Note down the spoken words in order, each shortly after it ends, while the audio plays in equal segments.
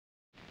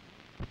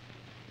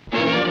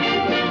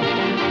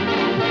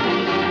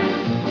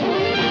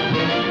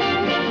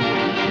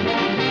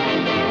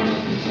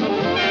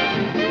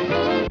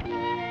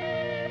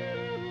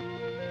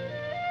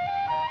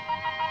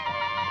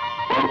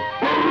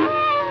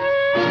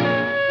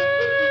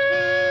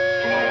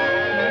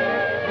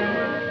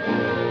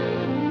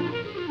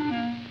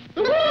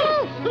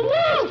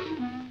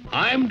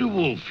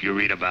wolf you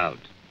read about.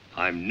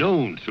 I'm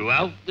known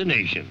throughout the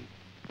nation.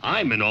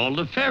 I'm in all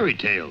the fairy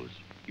tales.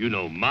 You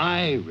know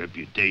my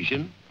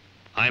reputation.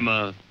 I'm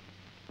a...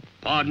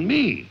 Pardon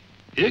me.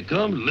 Here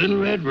comes Little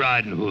Red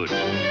Riding Hood.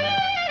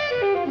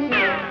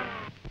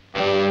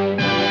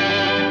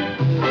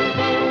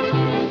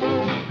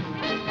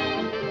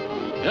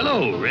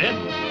 Hello, Red.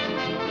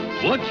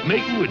 What's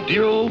making with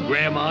dear old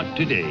Grandma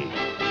today?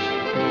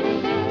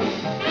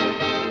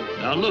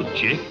 Now look,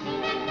 chick.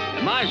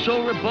 Am I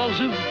so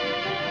repulsive?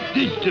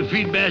 Ditch the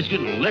feed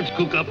basket and let's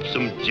cook up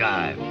some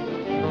jive.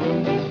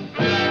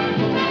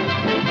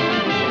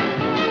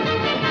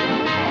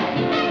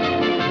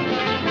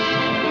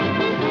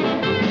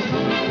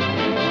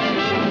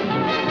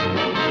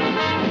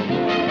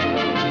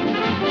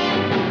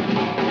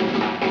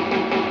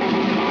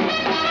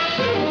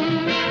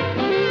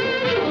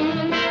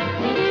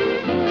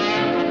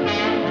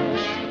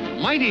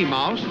 Mighty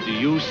Mouse, do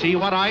you see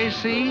what I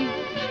see?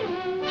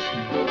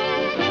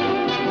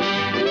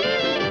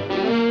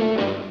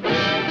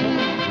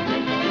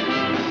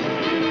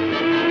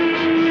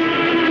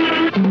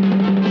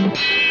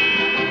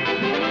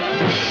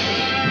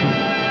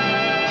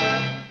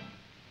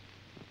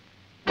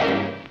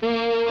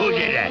 Who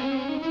did that?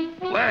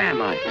 Where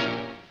am I?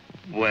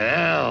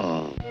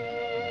 Well...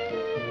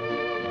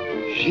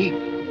 sheep.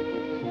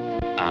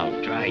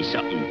 I'll try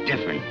something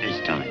different this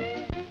time.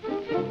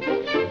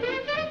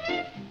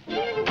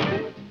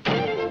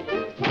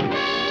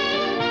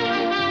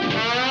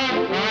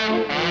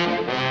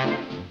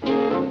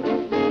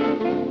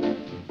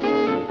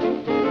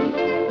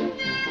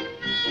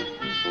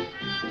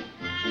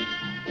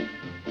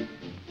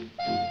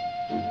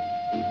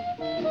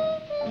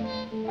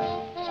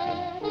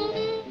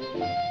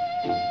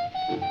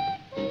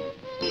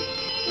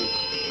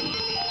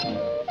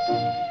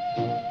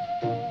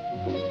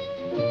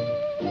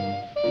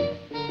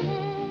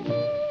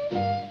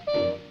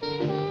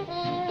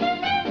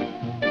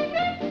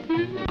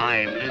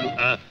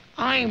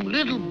 I'm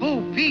Little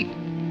Bo Peep.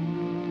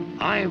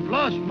 I've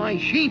lost my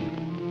sheep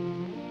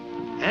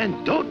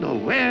and don't know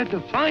where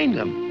to find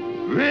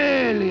them.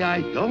 Really,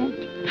 I don't.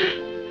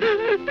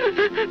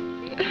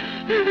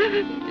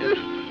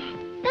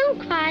 Don't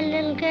cry,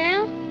 little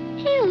girl.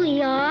 Here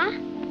we are.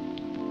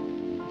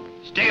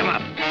 Stick 'em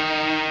up.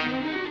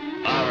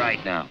 All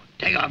right, now,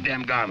 take off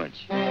them garments.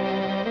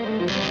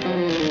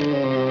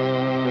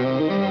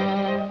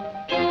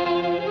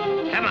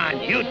 Come on,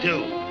 you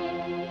two.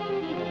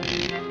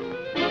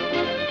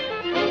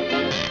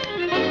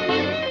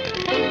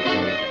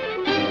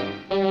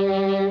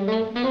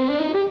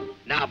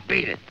 Now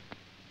beat it.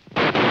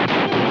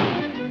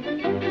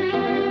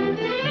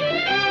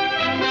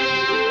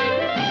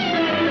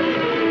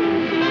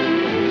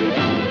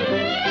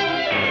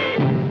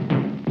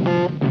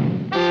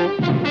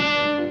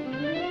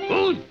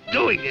 Who's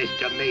doing this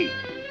to me?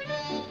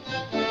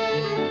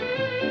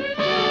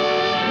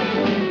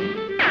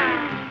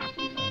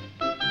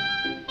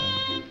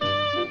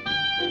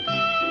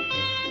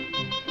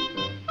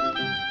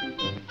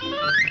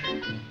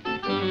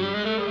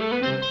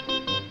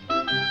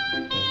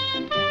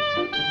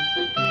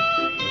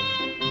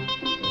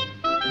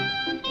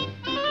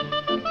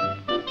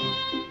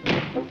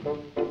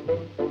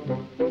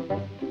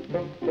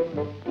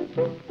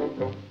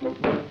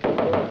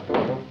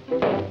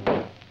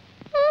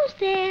 Who's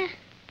there?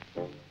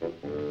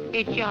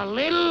 It's your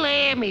little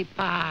lammy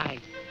pie.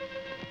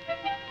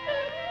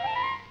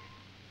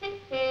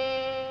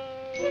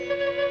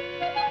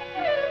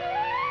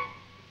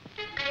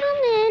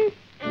 Come in.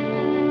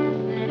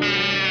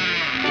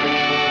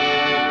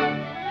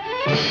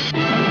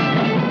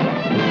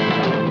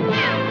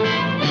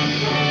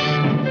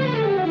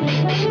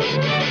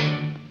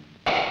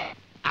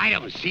 I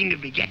don't seem to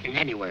be getting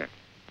anywhere.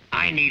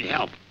 I need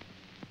help.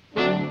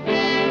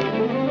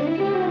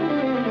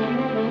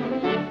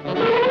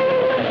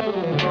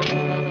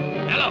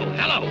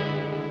 Hello.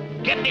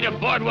 Get me the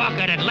boardwalk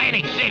at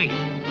Atlantic City.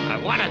 I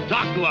want to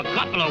talk to a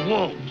couple of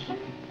wolves.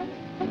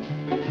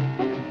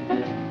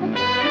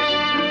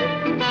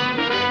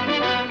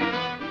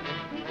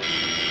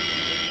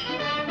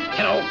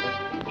 Hello?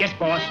 Yes,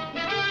 boss.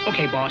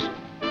 Okay, boss.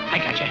 I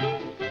gotcha.